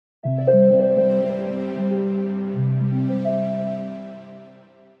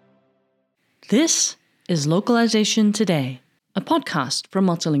This is Localization Today, a podcast from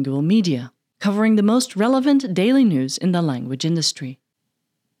Multilingual Media, covering the most relevant daily news in the language industry.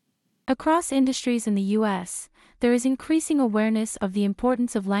 Across industries in the U.S., there is increasing awareness of the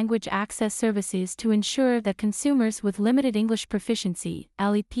importance of language access services to ensure that consumers with limited English proficiency,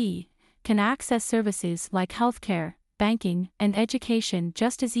 LEP, can access services like healthcare, banking, and education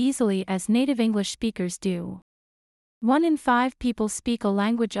just as easily as native English speakers do. 1 in 5 people speak a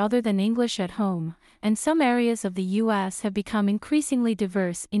language other than English at home, and some areas of the U.S. have become increasingly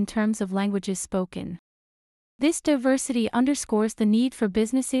diverse in terms of languages spoken. This diversity underscores the need for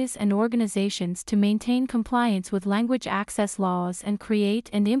businesses and organizations to maintain compliance with language access laws and create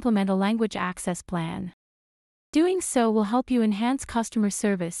and implement a language access plan. Doing so will help you enhance customer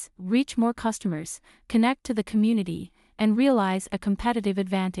service, reach more customers, connect to the community, and realize a competitive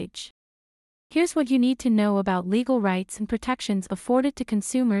advantage. Here's what you need to know about legal rights and protections afforded to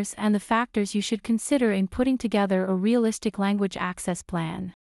consumers and the factors you should consider in putting together a realistic language access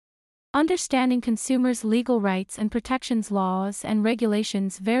plan. Understanding consumers' legal rights and protections laws and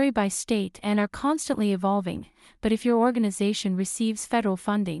regulations vary by state and are constantly evolving, but if your organization receives federal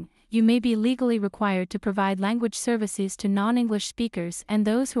funding, you may be legally required to provide language services to non-English speakers and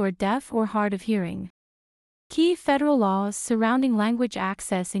those who are deaf or hard of hearing. Key federal laws surrounding language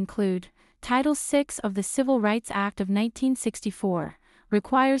access include Title VI of the Civil Rights Act of 1964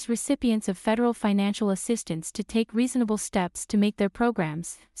 requires recipients of federal financial assistance to take reasonable steps to make their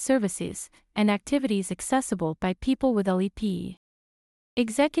programs, services, and activities accessible by people with LEP.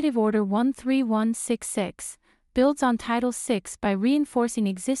 Executive Order 13166 builds on Title VI by reinforcing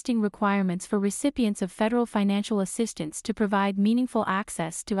existing requirements for recipients of federal financial assistance to provide meaningful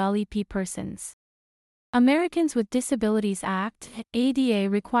access to LEP persons. Americans with Disabilities Act, ADA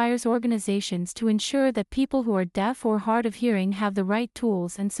requires organizations to ensure that people who are deaf or hard of hearing have the right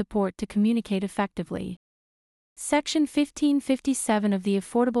tools and support to communicate effectively. Section 1557 of the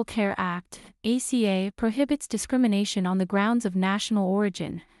Affordable Care Act, ACA, prohibits discrimination on the grounds of national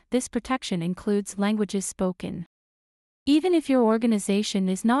origin. This protection includes languages spoken. Even if your organization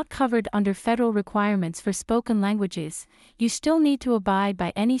is not covered under federal requirements for spoken languages, you still need to abide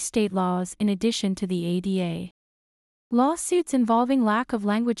by any state laws in addition to the ADA. Lawsuits involving lack of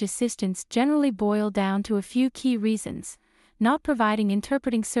language assistance generally boil down to a few key reasons: not providing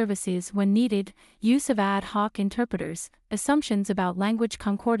interpreting services when needed, use of ad hoc interpreters, assumptions about language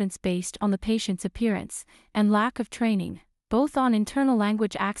concordance based on the patient's appearance, and lack of training, both on internal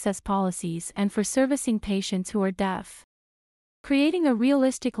language access policies and for servicing patients who are deaf. Creating a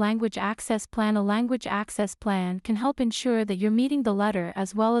realistic language access plan. A language access plan can help ensure that you're meeting the letter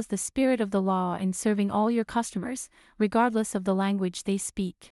as well as the spirit of the law in serving all your customers, regardless of the language they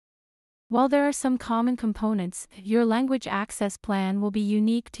speak. While there are some common components, your language access plan will be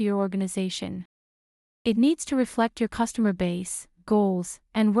unique to your organization. It needs to reflect your customer base, goals,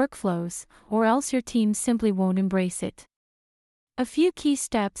 and workflows, or else your team simply won't embrace it. A few key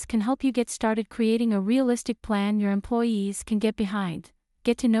steps can help you get started creating a realistic plan your employees can get behind.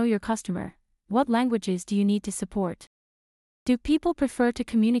 Get to know your customer. What languages do you need to support? Do people prefer to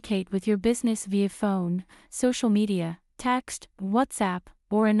communicate with your business via phone, social media, text, WhatsApp,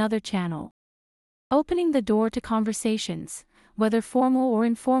 or another channel? Opening the door to conversations, whether formal or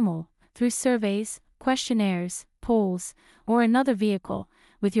informal, through surveys, questionnaires, polls, or another vehicle,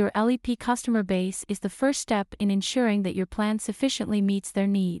 with your LEP customer base is the first step in ensuring that your plan sufficiently meets their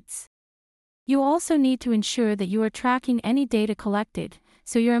needs. You also need to ensure that you are tracking any data collected,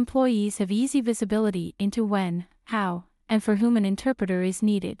 so your employees have easy visibility into when, how, and for whom an interpreter is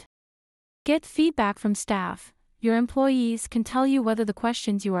needed. Get feedback from staff. Your employees can tell you whether the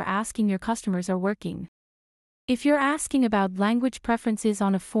questions you are asking your customers are working. If you're asking about language preferences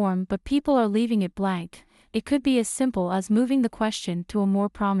on a form but people are leaving it blank, it could be as simple as moving the question to a more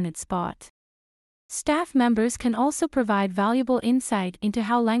prominent spot. Staff members can also provide valuable insight into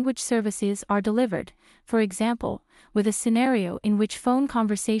how language services are delivered. For example, with a scenario in which phone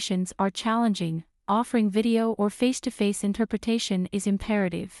conversations are challenging, offering video or face-to-face interpretation is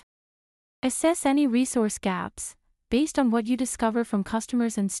imperative. Assess any resource gaps. Based on what you discover from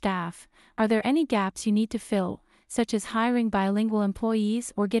customers and staff, are there any gaps you need to fill, such as hiring bilingual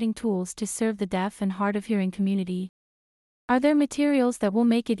employees or getting tools to serve the deaf and hard of hearing community? Are there materials that will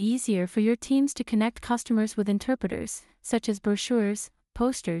make it easier for your teams to connect customers with interpreters, such as brochures,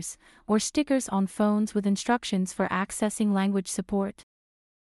 posters, or stickers on phones with instructions for accessing language support?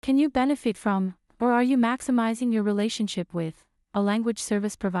 Can you benefit from, or are you maximizing your relationship with, a language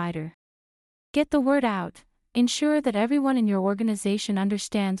service provider? Get the word out. Ensure that everyone in your organization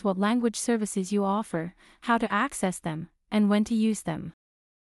understands what language services you offer, how to access them, and when to use them.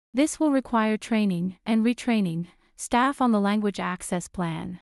 This will require training and retraining staff on the language access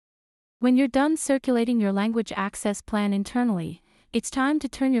plan. When you're done circulating your language access plan internally, it's time to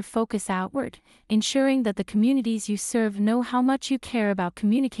turn your focus outward, ensuring that the communities you serve know how much you care about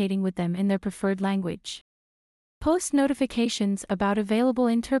communicating with them in their preferred language. Post notifications about available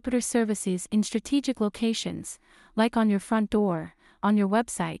interpreter services in strategic locations, like on your front door, on your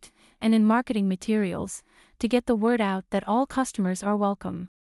website, and in marketing materials, to get the word out that all customers are welcome.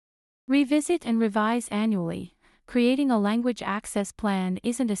 Revisit and revise annually. Creating a language access plan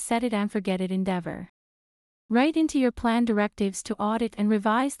isn't a set-it-and-forget-it endeavor. Write into your plan directives to audit and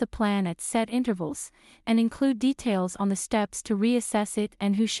revise the plan at set intervals, and include details on the steps to reassess it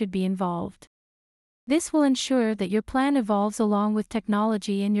and who should be involved. This will ensure that your plan evolves along with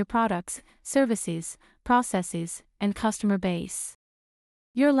technology in your products, services, processes, and customer base.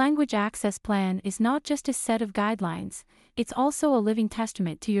 Your language access plan is not just a set of guidelines, it's also a living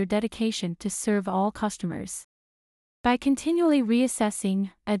testament to your dedication to serve all customers. By continually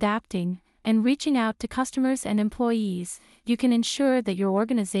reassessing, adapting, and reaching out to customers and employees, you can ensure that your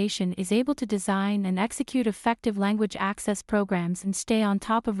organization is able to design and execute effective language access programs and stay on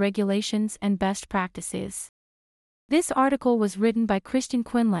top of regulations and best practices. This article was written by Christian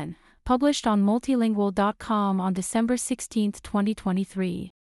Quinlan, published on multilingual.com on December 16,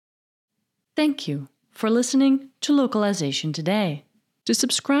 2023. Thank you for listening to Localization Today. To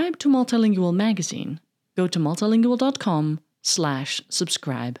subscribe to Multilingual magazine, go to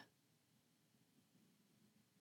multilingual.com/subscribe.